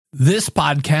This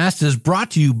podcast is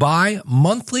brought to you by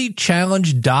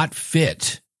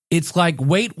monthlychallenge.fit. It's like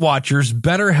Weight Watchers,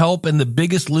 BetterHelp, and The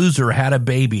Biggest Loser had a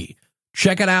baby.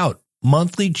 Check it out,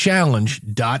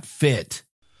 monthlychallenge.fit.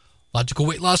 Logical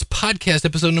Weight Loss Podcast,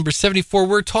 episode number 74.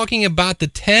 We're talking about the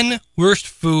 10 worst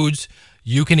foods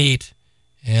you can eat,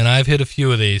 and I've hit a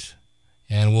few of these,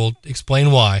 and we'll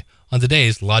explain why on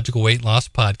today's Logical Weight Loss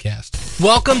Podcast.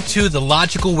 Welcome to the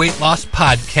Logical Weight Loss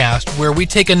Podcast, where we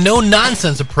take a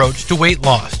no-nonsense approach to weight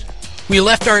loss. We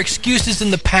left our excuses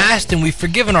in the past, and we've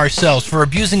forgiven ourselves for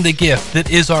abusing the gift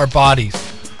that is our bodies.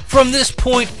 From this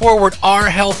point forward, our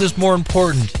health is more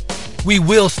important. We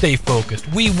will stay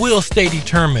focused. We will stay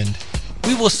determined.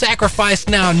 We will sacrifice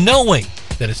now, knowing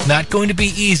that it's not going to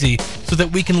be easy, so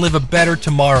that we can live a better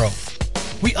tomorrow.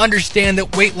 We understand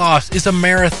that weight loss is a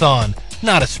marathon,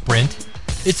 not a sprint.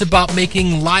 It's about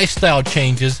making lifestyle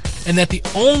changes, and that the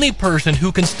only person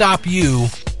who can stop you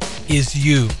is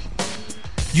you.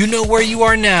 You know where you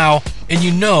are now, and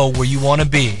you know where you want to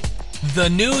be. The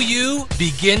new you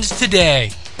begins today.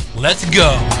 Let's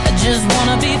go. I just want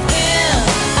to be thin.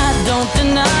 I don't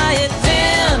deny it,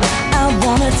 thin. I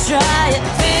want to try it,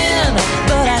 thin.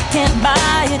 But I can't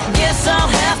buy it. Guess I'll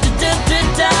have to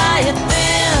diet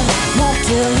thin. Won't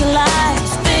tell you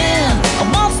lies, thin. I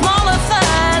want smaller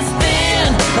thighs,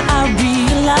 thin. But I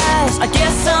realize I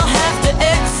guess I'll have to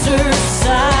exercise.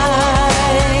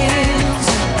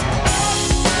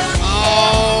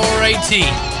 Alrighty.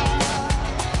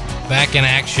 Back in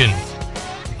action.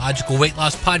 Logical Weight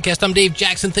Loss Podcast. I'm Dave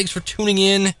Jackson. Thanks for tuning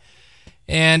in.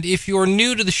 And if you're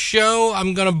new to the show,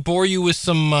 I'm going to bore you with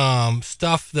some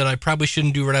stuff that I probably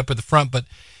shouldn't do right up at the front. But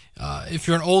if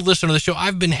you're an old listener to the show,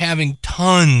 I've been having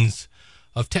tons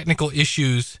of technical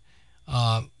issues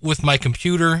with my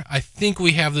computer. I think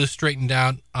we have those straightened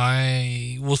out.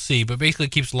 I will see. But basically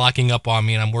it keeps locking up on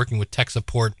me, and I'm working with tech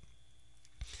support.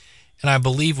 And I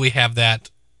believe we have that.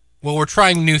 Well, we're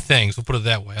trying new things. We'll put it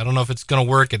that way. I don't know if it's going to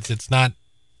work. It's not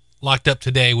locked up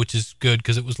today, which is good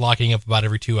because it was locking up about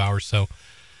every 2 hours. So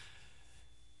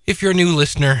if you're a new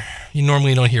listener, you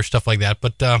normally don't hear stuff like that.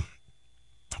 But a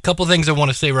couple things I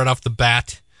want to say right off the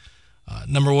bat.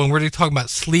 Number one, we're going to talk about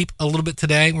sleep a little bit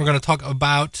today. We're going to talk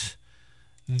about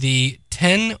the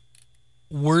 10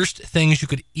 worst things you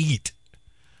could eat.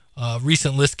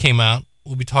 Recent list came out.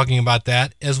 We'll be talking about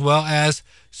that, as well as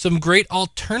some great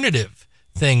alternative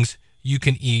things you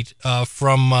can eat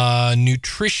from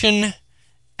Nutrition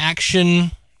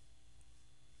Action,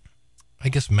 I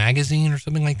guess, magazine or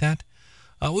something like that.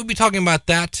 We'll be talking about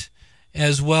that,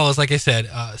 as well as, like I said,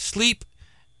 sleep,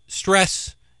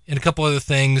 stress, and a couple other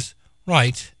things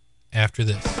right after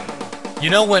this. You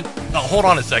know when... Oh, hold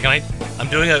on a second. I'm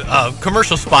doing a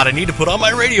commercial spot. I need to put on my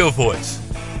radio voice.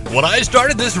 When I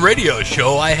started this radio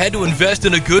show, I had to invest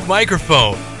in a good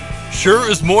microphone. Sure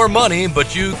is more money,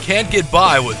 but you can't get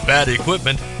by with bad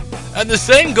equipment. And the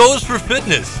same goes for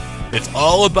fitness. It's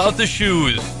all about the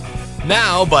shoes.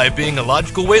 Now, by being a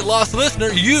Logical Weight Loss listener,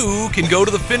 you can go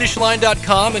to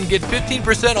thefinishline.com and get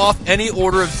 15% off any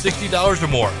order of $60 or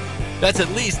more. That's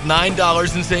at least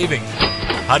 $9 in savings.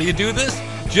 How do you do this?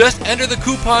 Just enter the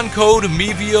coupon code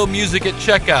MEVIO-MUSIC at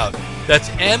checkout. That's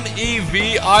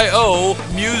MEVIO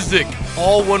music,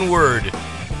 all one word.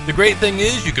 The great thing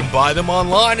is you can buy them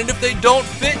online, and if they don't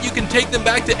fit, you can take them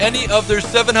back to any of their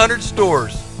 700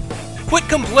 stores. Quit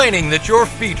complaining that your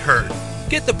feet hurt.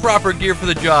 Get the proper gear for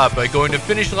the job by going to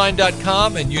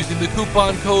finishline.com and using the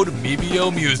coupon code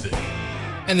MEVIO-MUSIC.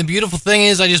 And the beautiful thing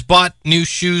is I just bought new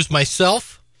shoes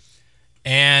myself,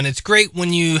 and it's great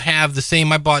when you have the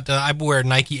same. I wear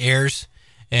Nike Airs,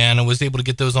 and I was able to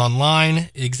get those online,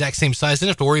 exact same size. Didn't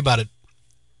have to worry about it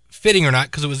fitting or not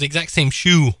because it was the exact same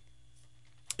shoe.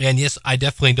 And yes, I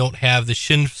definitely don't have the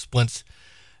shin splints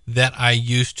that I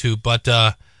used to. But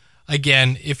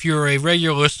again, if you're a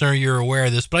regular listener, you're aware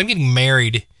of this. But I'm getting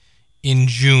married in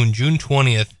June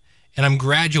 20th, and I'm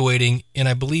graduating in,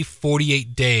 I believe,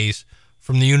 48 days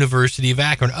from the University of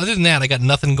Akron. Other than that, I got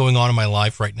nothing going on in my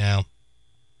life right now.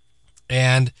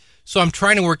 And so I'm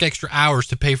trying to work extra hours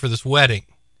to pay for this wedding.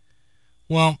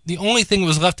 Well, the only thing that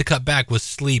was left to cut back was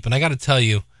sleep. And I got to tell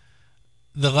you,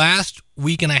 the last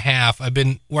week and a half, I've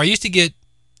been where I used to get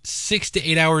 6 to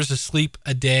 8 hours of sleep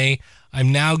a day.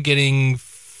 I'm now getting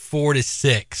 4 to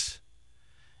 6.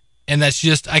 And that's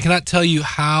just, I cannot tell you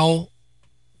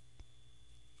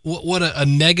what a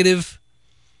negative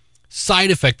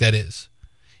side effect that is.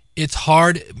 It's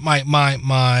hard. My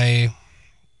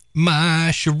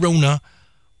Sharona,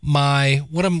 my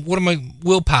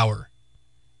willpower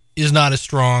is not as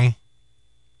strong.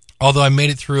 Although I made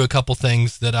it through a couple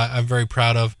things that I'm very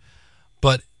proud of,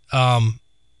 but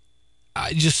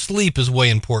sleep is way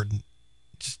important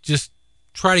just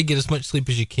try to get as much sleep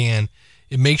as you can.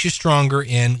 It makes you stronger,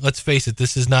 and let's face it,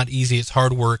 this is not easy. It's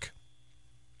hard work.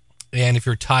 And if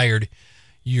you're tired,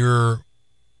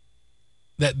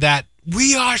 that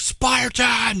we are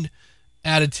Spartan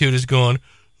attitude is going,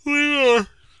 we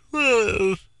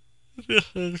are.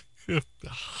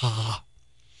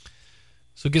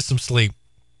 So get some sleep.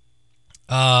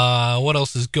 What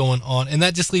else is going on? And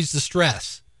that just leads to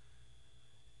stress.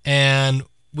 And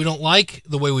we don't like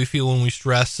the way we feel when we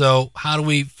stress. So how do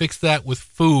we fix that? With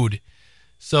food.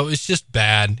 So it's just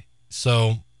bad.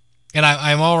 So, and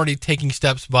I'm already taking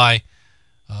steps by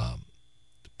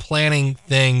planning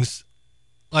things.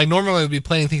 Like normally I would be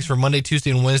planning things for Monday,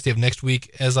 Tuesday, and Wednesday of next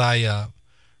week. As I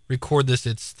record this,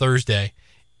 it's Thursday.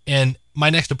 And my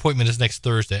next appointment is next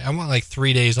Thursday. I want like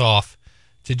 3 days off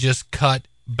to just cut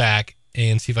back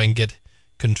and see if I can get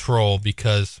control,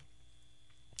 because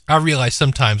I realize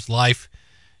sometimes life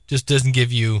just doesn't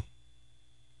give you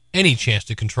any chance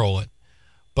to control it.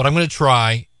 But I'm going to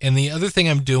try. And the other thing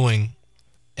I'm doing,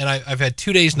 and I've had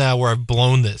 2 days now where I've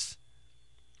blown this.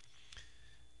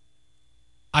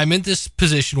 I'm in this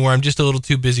position where I'm just a little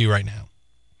too busy right now.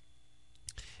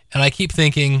 And I keep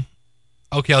thinking,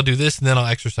 okay, I'll do this and then I'll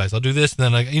exercise. I'll do this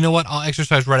and then, you know what? I'll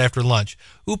exercise right after lunch.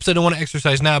 Oops, I don't want to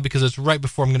exercise now because it's right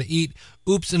before I'm going to eat.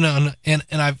 Oops, and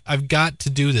I've got to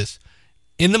do this.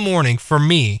 In the morning, for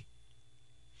me,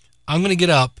 I'm going to get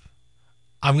up,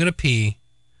 I'm going to pee,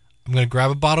 I'm going to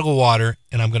grab a bottle of water,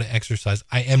 and I'm going to exercise.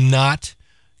 I am not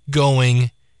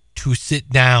going to sit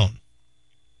down.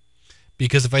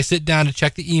 Because if I sit down to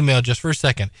check the email just for a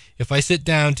second, if I sit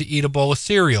down to eat a bowl of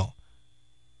cereal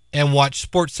and watch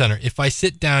SportsCenter, if I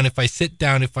sit down, I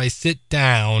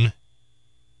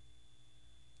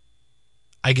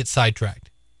get sidetracked.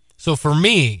 So for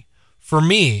me,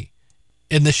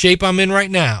 in the shape I'm in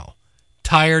right now,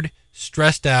 tired,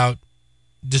 stressed out,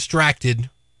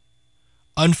 distracted,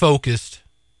 unfocused,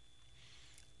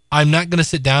 I'm not going to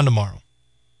sit down tomorrow.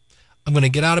 I'm going to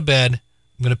get out of bed,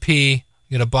 I'm going to pee,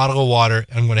 get a bottle of water,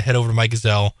 and I'm going to head over to my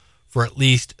Gazelle for at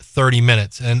least 30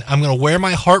 minutes. And I'm going to wear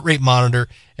my heart rate monitor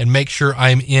and make sure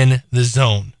I'm in the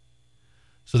zone.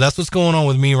 So that's what's going on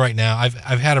with me right now. I've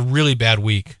had a really bad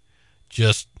week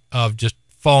just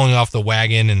falling off the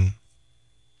wagon and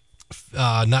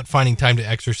not finding time to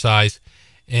exercise.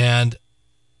 And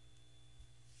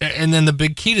then the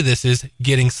big key to this is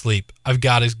getting sleep. I've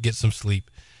got to get some sleep.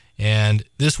 And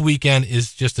this weekend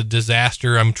is just a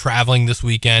disaster. I'm traveling this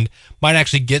weekend. Might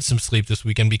actually get some sleep this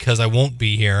weekend because I won't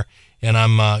be here. And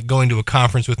I'm going to a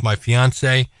conference with my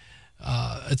fiance.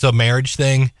 It's a marriage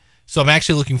thing. So I'm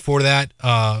actually looking forward to that.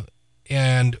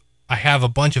 And I have a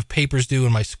bunch of papers due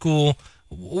in my school.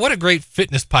 What a great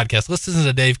fitness podcast. Let's listen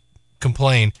to Dave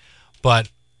complain. But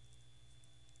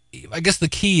I guess the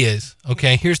key is,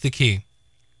 okay, here's the key.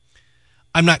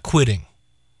 I'm not quitting.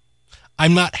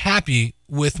 I'm not happy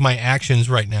with my actions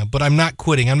right now, but I'm not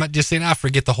quitting. I'm not just saying,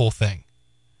 forget the whole thing.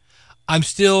 I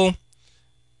still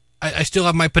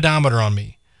have my pedometer on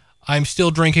me. I'm still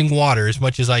drinking water as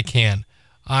much as I can.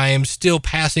 I am still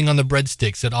passing on the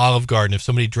breadsticks at Olive Garden if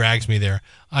somebody drags me there.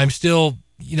 I'm still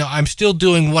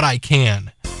doing what I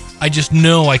can. I just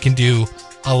know I can do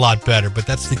a lot better, but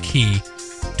that's the key.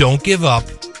 Don't give up.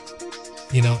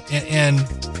 And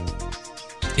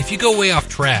if you go way off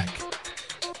track,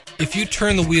 if you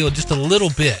turn the wheel just a little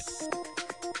bit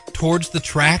towards the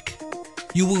track,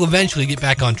 you will eventually get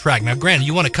back on track. Now, granted,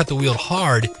 you want to cut the wheel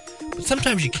hard, but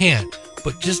sometimes you can't.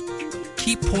 But just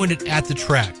keep pointed at the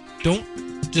track. Don't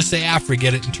just say,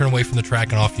 forget it, and turn away from the track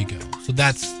and off you go. So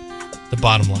that's the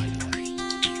bottom line of that.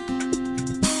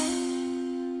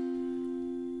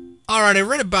 All right, I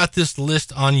read about this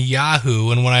list on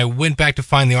Yahoo, and when I went back to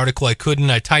find the article, I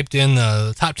couldn't. I typed in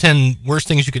the top 10 worst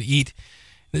things you could eat.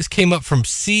 This came up from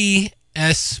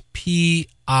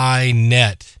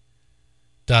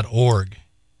CSPInet.org.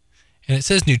 And it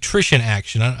says nutrition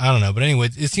action. I don't know. But anyway,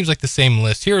 it seems like the same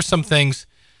list. Here are some things,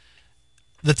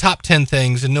 the top 10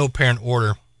 things in no apparent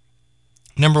order.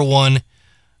 Number 1,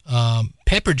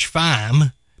 Pepperidge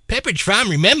Farm. Pepperidge Farm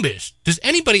remembers. Does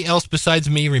anybody else besides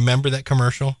me remember that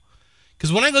commercial?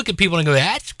 Because when I look at people and I go,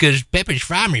 that's because Pepperidge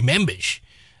Farm remembers.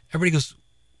 Everybody goes,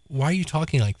 why are you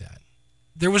talking like that?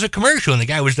 There was a commercial, and the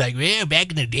guy was like, well,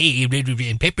 back in the day,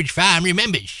 and Pepperidge Farm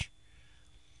remembers.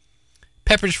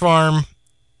 Pepperidge Farm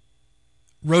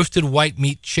roasted white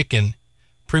meat chicken,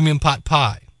 premium pot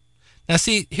pie. Now,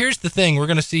 see, here's the thing. We're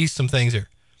going to see some things here.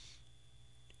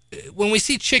 When we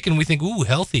see chicken, we think, ooh,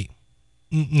 healthy.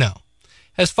 No.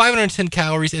 Has 510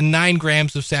 calories and 9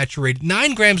 grams of saturated,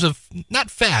 9 grams of, not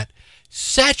fat,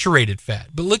 saturated fat.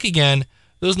 But look again,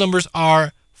 those numbers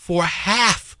are for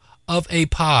half of a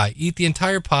pie. Eat the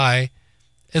entire pie,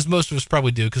 as most of us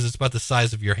probably do because it's about the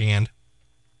size of your hand.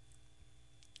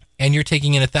 And you're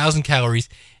taking in 1,000 calories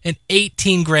and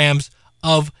 18 grams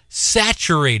of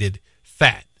saturated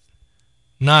fat.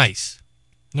 Nice.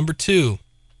 Number 2,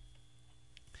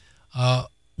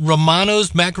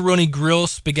 Romano's Macaroni Grill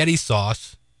Spaghetti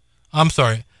Sauce. I'm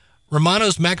sorry.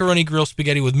 Romano's Macaroni Grill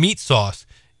Spaghetti with meat sauce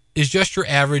is just your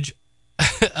average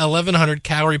 1,100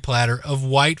 calorie platter of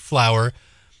white flour,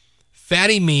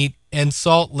 fatty meat, and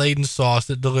salt-laden sauce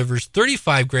that delivers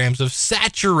 35 grams of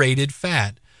saturated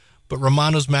fat. But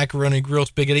Romano's Macaroni Grill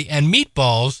Spaghetti and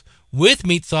meatballs with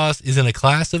meat sauce is in a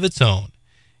class of its own.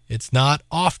 It's not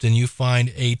often you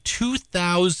find a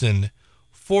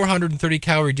 2,430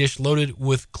 calorie dish loaded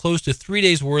with close to 3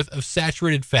 days worth of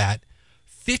saturated fat,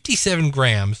 57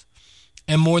 grams,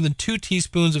 and more than 2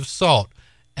 teaspoons of salt,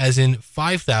 as in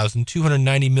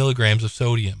 5,290 milligrams of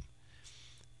sodium.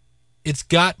 It's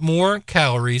got more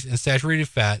calories and saturated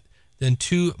fat than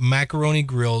 2 Macaroni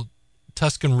Grill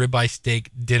Tuscan ribeye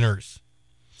steak dinners.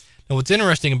 Now, what's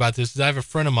interesting about this is I have a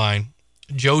friend of mine,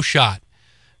 Joe Schott.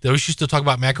 They always used to talk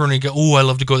about macaroni and go, oh, I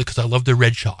love to go there because I love the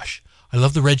red sauce. I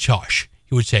love the red sauce,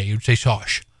 he would say. He would say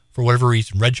sauce for whatever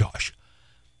reason, red sauce.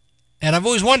 And I've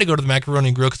always wanted to go to the Macaroni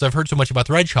and Grill because I've heard so much about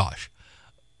the red sauce.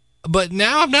 But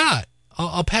now I'm not.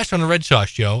 I'll pass on the red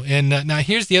sauce, Joe. And now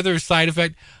here's the other side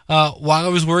effect. While I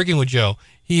was working with Joe,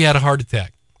 he had a heart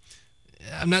attack.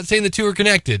 I'm not saying the two are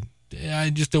connected.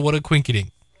 Just what a quinkydink.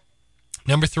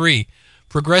 Number 3,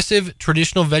 Progressive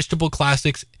Traditional Vegetable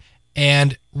Classics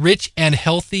and Rich and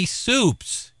Healthy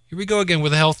Soups. Here we go again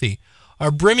with healthy.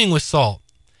 Are brimming with salt.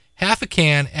 Half a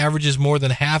can averages more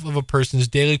than half of a person's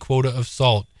daily quota of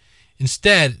salt.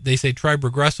 Instead, they say try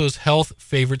Progresso's Health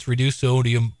Favorites Reduced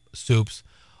Sodium Soups.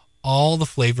 All the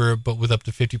flavor, but with up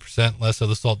to 50% less of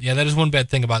the salt. Yeah, that is one bad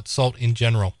thing about salt in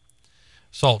general.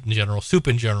 Salt in general, soup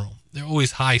in general. They're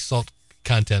always high salt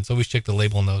contents. Always check the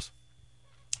label on those.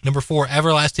 Number 4,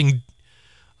 Everlasting.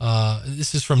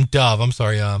 This is from Dove. I'm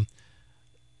sorry.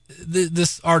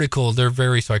 This article, they're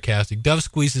very sarcastic. Dove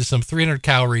squeezes some 300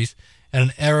 calories and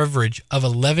an average of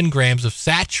 11 grams of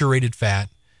saturated fat,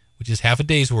 which is half a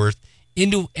day's worth,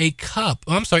 into a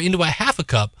half a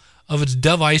cup of its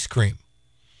Dove ice cream.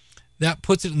 That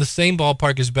puts it in the same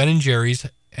ballpark as Ben & Jerry's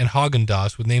and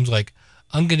Haagen-Dazs with names like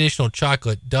Unconditional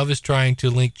Chocolate. Dove is trying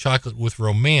to link chocolate with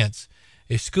romance.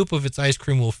 A scoop of its ice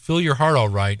cream will fill your heart all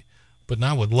right, but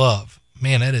not with love.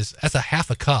 Man, that's a half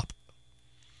a cup.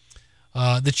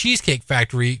 The Cheesecake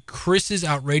Factory Chris's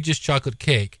Outrageous Chocolate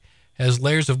Cake has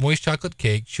layers of moist chocolate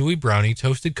cake, chewy brownie,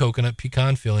 toasted coconut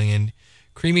pecan filling, and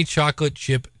creamy chocolate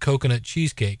chip coconut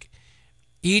cheesecake.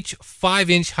 Each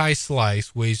 5-inch high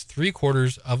slice weighs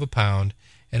 3/4 of a pound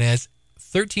and has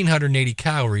 1,380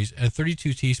 calories and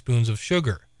 32 teaspoons of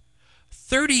sugar.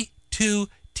 32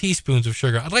 teaspoons of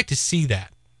sugar. I'd like to see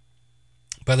that.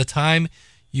 By the time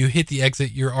you hit the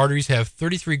exit, your arteries have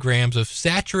 33 grams of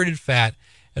saturated fat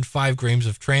and 5 grams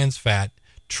of trans fat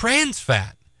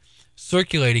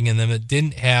circulating in them that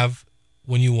didn't have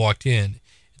when you walked in.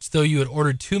 It's though you had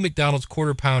ordered 2 McDonald's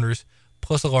quarter pounders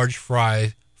plus a large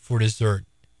fry for dessert.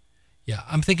 Yeah,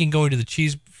 I'm thinking going to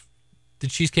the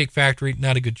Cheesecake Factory,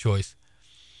 not a good choice.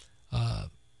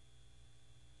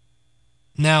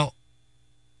 Now,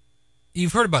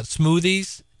 you've heard about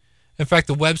smoothies. In fact,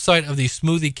 the website of the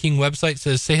Smoothie King website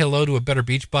says, say hello to a better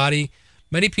beach body.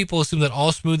 Many people assume that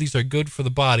all smoothies are good for the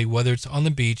body, whether it's on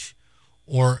the beach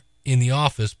or in the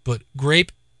office. But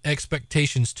Grape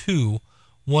Expectations 2,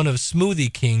 one of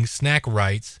Smoothie King's snack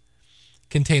writes,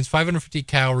 contains 550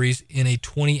 calories in a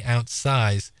 20-ounce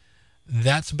size.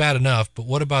 That's bad enough, but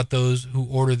what about those who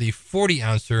order the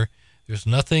 40-ouncer? There's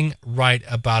nothing right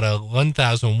about a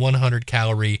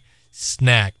 1,100-calorie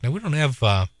snack. Now, we don't have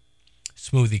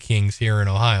Smoothie Kings here in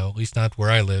Ohio, at least not where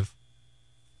I live.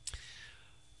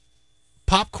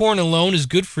 Popcorn alone is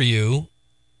good for you.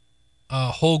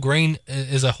 Whole grain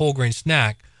is a whole grain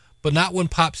snack, but not when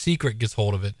Pop Secret gets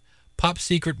hold of it. Pop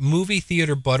Secret movie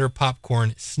theater butter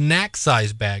popcorn snack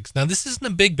size bags. Now, this isn't a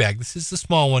big bag. This is the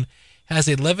small one. Has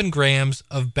 11 grams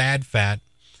of bad fat,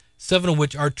 7 of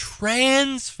which are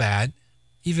trans fat,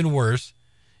 even worse,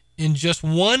 in just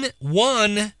one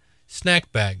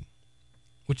snack bag,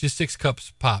 which is 6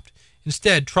 cups popped.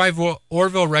 Instead, try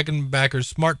Orville Redenbacher's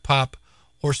Smart Pop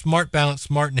or Smart Balance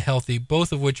Smart and Healthy,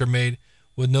 both of which are made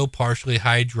with no partially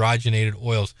hydrogenated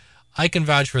oils. I can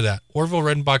vouch for that. Orville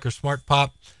Redenbacher Smart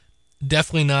Pop,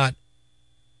 definitely not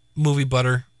movie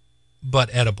butter, but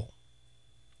edible.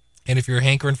 And if you're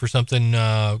hankering for something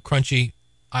crunchy,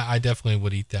 I definitely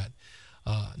would eat that.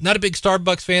 Not a big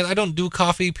Starbucks fan. I don't do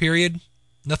coffee, period.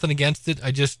 Nothing against it. I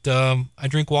just I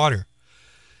drink water.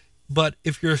 But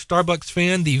if you're a Starbucks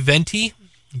fan, the Venti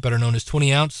better known as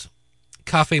 20 ounce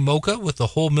cafe mocha with the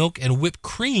whole milk and whipped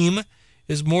cream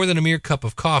is more than a mere cup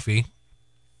of coffee.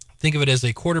 Think of it as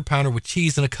a quarter pounder with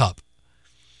cheese in a cup.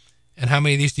 And how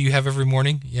many of these do you have every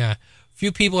morning? Yeah.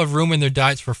 Few people have room in their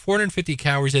diets for 450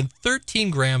 calories and 13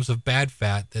 grams of bad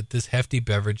fat that this hefty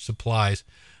beverage supplies.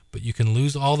 But you can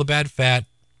lose all the bad fat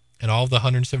and all the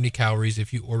 170 calories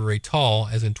if you order a tall,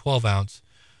 as in 12 ounce.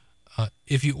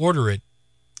 If you order it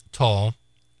tall,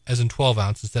 as in 12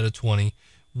 ounce instead of 20,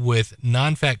 with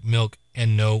non-fat milk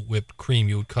and no whipped cream,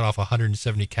 you would cut off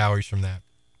 170 calories from that.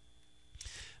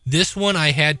 This one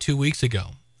I had 2 weeks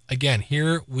ago. Again,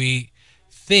 here we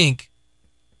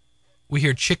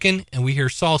hear chicken and we hear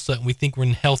salsa and we think we're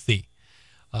healthy.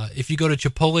 If you go to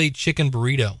Chipotle chicken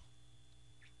burrito,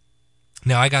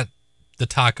 now I got the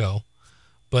taco,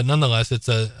 but nonetheless, it's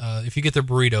if you get the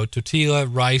burrito, tortilla,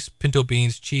 rice, pinto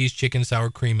beans, cheese, chicken, sour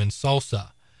cream, and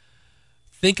salsa.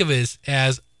 Think of it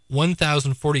as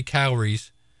 1,040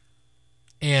 calories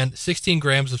and 16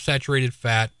 grams of saturated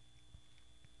fat.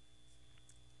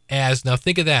 Now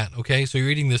think of that, okay? So you're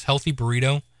eating this healthy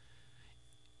burrito.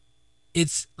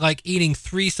 It's like eating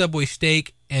 3 Subway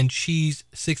steak and cheese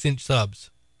 6-inch subs.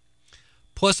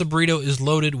 Plus, a burrito is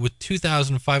loaded with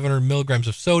 2,500 milligrams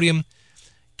of sodium.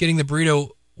 Getting the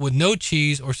burrito with no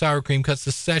cheese or sour cream cuts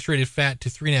the saturated fat to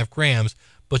 3.5 grams,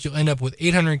 but you'll end up with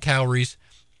 800 calories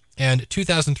and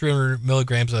 2,300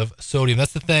 milligrams of sodium.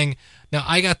 That's the thing. Now,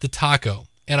 I got the taco,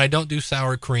 and I don't do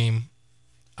sour cream.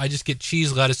 I just get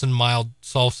cheese, lettuce, and mild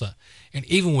salsa. And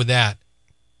even with that,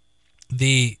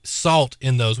 the salt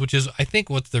in those, which is, I think,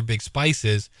 what their big spice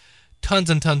is, tons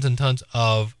and tons and tons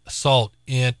of salt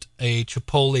in a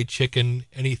Chipotle chicken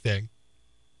anything.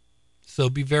 So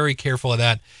be very careful of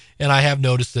that. And I have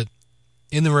noticed that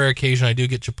in the rare occasion I do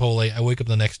get Chipotle, I wake up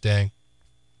the next day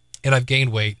and I've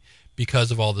gained weight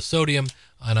because of all the sodium,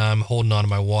 and I'm holding on to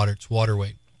my water. It's water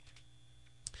weight.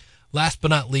 Last but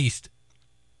not least,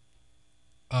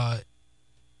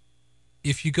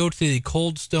 if you go to the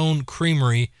Cold Stone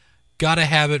Creamery, gotta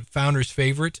have it, Founder's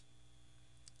Favorite.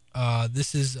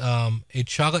 This is a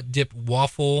chocolate dipped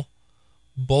waffle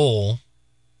bowl,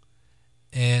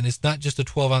 and it's not just a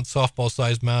 12-ounce softball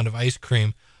sized mound of ice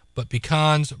cream, but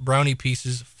pecans, brownie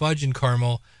pieces, fudge, and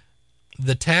caramel.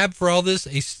 The tab for all this,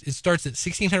 it starts at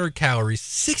 1,600 calories.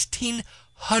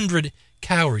 1,600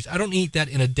 calories. I don't eat that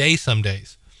in a day some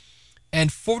days.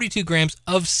 And 42 grams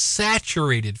of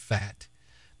saturated fat.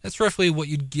 That's roughly what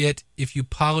you'd get if you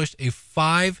polished a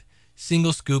 5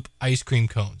 single scoop ice cream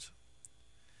cones.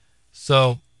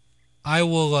 So I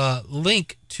will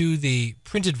link to the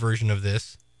printed version of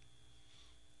this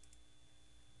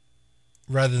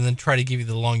rather than try to give you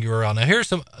the long URL. Now, here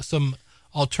are some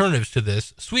alternatives to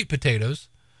this. Sweet potatoes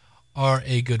are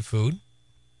a good food.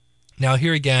 Now,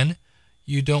 here again,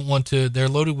 you don't want to, they're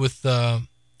loaded with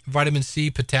vitamin C,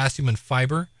 potassium, and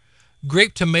fiber.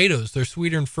 Grape tomatoes, they're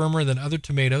sweeter and firmer than other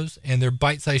tomatoes, and their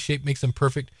bite-sized shape makes them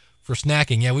perfect for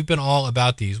snacking. Yeah, we've been all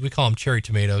about these. We call them cherry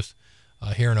tomatoes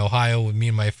here in Ohio with me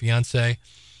and my fiance.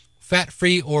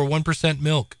 Fat-free or 1%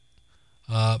 milk,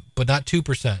 but not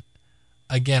 2%.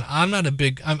 Again, I'm not a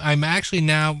big, I'm actually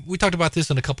now, we talked about this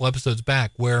in a couple episodes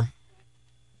back, where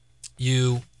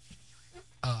you,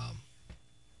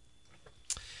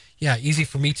 easy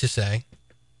for me to say,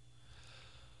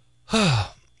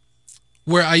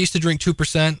 where I used to drink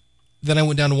 2%, then I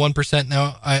went down to 1%.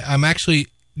 Now I'm actually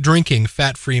drinking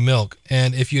fat-free milk.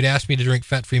 And if you'd asked me to drink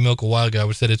fat-free milk a while ago, I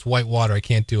would have said it's white water. I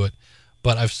can't do it.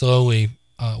 But I've slowly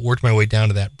worked my way down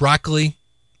to that. Broccoli,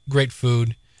 great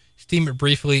food. Steam it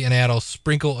briefly and add a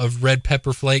sprinkle of red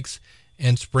pepper flakes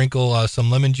and sprinkle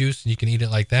some lemon juice, and you can eat it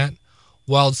like that.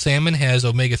 Wild salmon has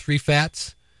omega-3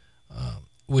 fats,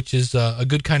 which is a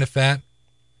good kind of fat.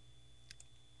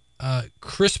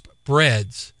 Crisp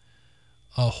breads,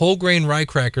 whole grain rye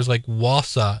crackers like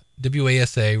Wasa,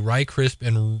 W-A-S-A, Rye Crisp,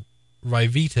 and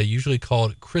Ryvita, usually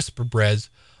called crisp breads,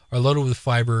 are loaded with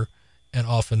fiber and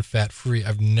often fat-free.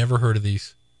 I've never heard of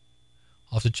these.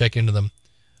 I'll have to check into them.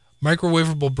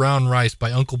 Microwavable brown rice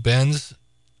by Uncle Ben's.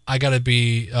 I gotta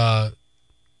be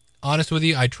honest with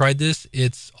you. I tried this.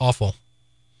 It's awful.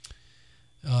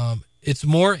 It's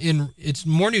more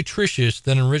nutritious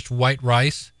than enriched white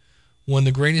rice. When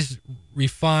the grain is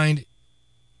refined,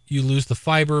 you lose the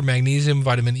fiber, magnesium,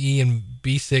 vitamin E, and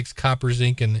B6, copper,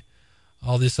 zinc, and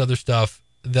all this other stuff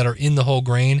that are in the whole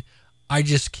grain. I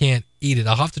just can't eat it.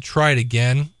 I'll have to try it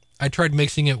again. I tried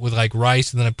mixing it with like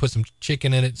rice, and then I put some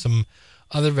chicken in it, some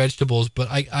other vegetables, but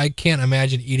I can't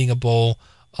imagine eating a bowl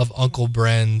of Uncle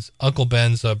Ben's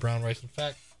brown rice. In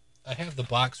fact, I have the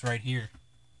box right here.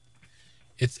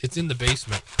 It's in the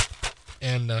basement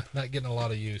and not getting a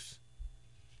lot of use.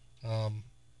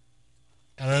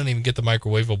 I don't even get the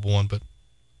microwavable one, but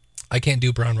I can't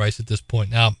do brown rice at this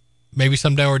point. Now, maybe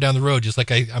someday we're down the road, just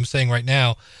like I'm saying right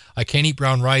now, I can't eat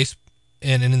brown rice.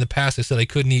 And in the past, I said I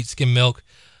couldn't eat skim milk.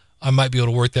 I might be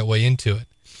able to work that way into it.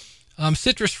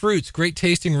 Citrus fruits, great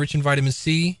tasting, rich in vitamin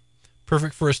C,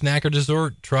 perfect for a snack or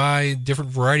dessert. Try different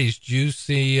varieties.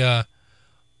 Juicy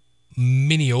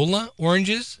Minneola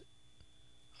oranges,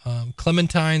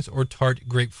 clementines, or tart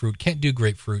grapefruit. Can't do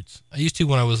grapefruits. I used to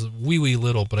when I was wee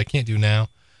little, but I can't do now.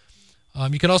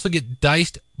 You can also get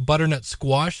diced butternut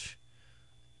squash.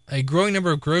 A growing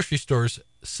number of grocery stores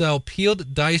sell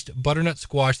peeled diced butternut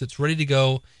squash that's ready to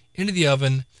go into the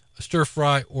oven, a stir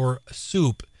fry, or a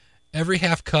soup. Every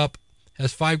half cup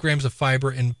has 5 grams of fiber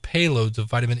and payloads of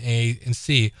vitamin A and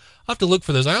C. I'll have to look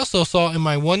for those. I also saw in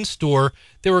my one store,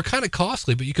 they were kind of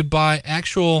costly, but you could buy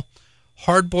actual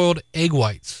hard-boiled egg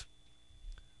whites.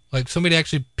 Like somebody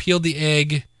actually peeled the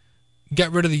egg,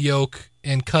 got rid of the yolk,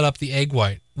 and cut up the egg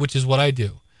white, which is what I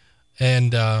do.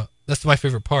 And that's my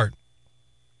favorite part.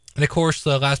 And, of course,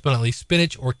 last but not least,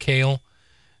 spinach or kale,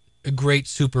 a great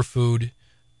superfood.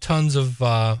 Tons of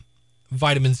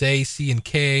vitamins A, C, and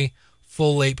K,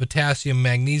 folate, potassium,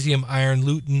 magnesium, iron,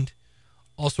 lutein,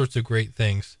 all sorts of great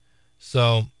things.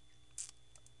 So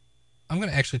I'm going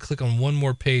to actually click on one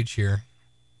more page here.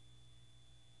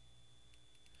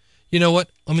 You know what?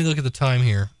 Let me look at the time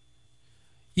here.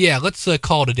 Yeah, let's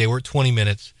call it a day. We're at 20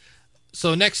 minutes.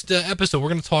 So next episode, we're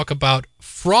going to talk about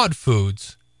fraud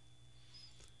foods.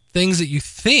 Things that you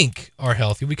think are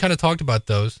healthy. We kind of talked about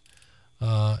those.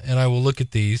 And I will look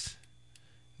at these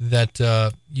that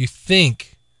you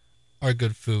think are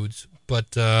good foods,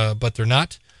 but they're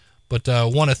not. But I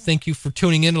want to thank you for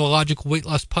tuning in to the Logical Weight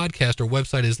Loss Podcast. Our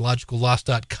website is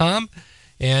logicalloss.com.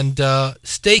 And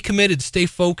stay committed, stay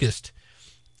focused.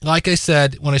 Like I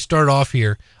said, when I started off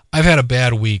here, I've had a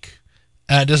bad week.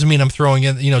 It doesn't mean I'm throwing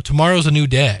in, tomorrow's a new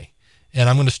day. And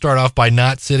I'm going to start off by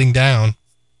not sitting down,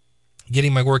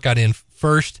 getting my workout in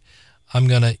first. I'm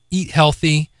going to eat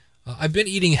healthy. I've been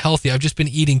eating healthy. I've just been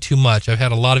eating too much. I've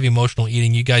had a lot of emotional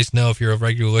eating. You guys know, if you're a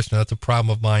regular listener, that's a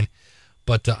problem of mine.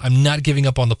 But I'm not giving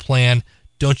up on the plan.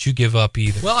 Don't you give up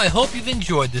either. Well, I hope you've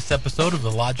enjoyed this episode of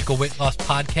the Logical Weight Loss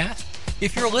Podcast.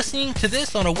 If you're listening to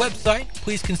this on a website,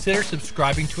 please consider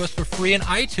subscribing to us for free in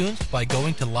iTunes by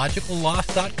going to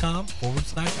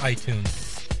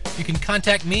logicalloss.com/iTunes. You can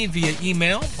contact me via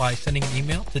email by sending an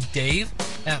email to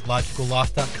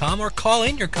dave@logicalloss.com or call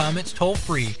in your comments toll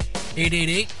free,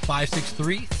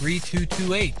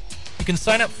 888-563-3228. You can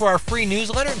sign up for our free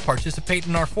newsletter and participate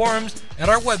in our forums at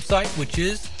our website, which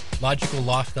is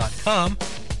logicalloss.com.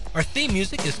 Our theme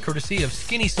music is courtesy of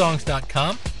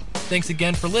skinnysongs.com. Thanks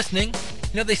again for listening.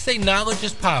 They say knowledge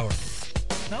is power.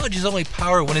 Knowledge is only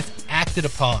power when it's acted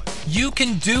upon. You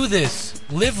can do this.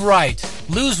 Live right.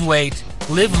 Lose weight.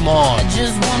 Live long. I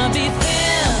just wanna be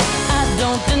thin. I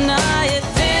don't deny it.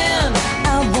 Thin.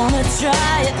 I wanna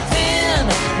try it. Thin.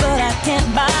 But I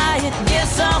can't buy it.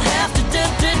 Guess I'll have to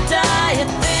diet.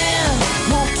 Thin.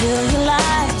 Won't tell you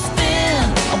lies. Thin.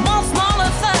 I want smaller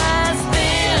thighs.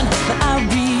 Thin. But I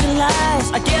realize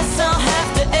I guess I'll have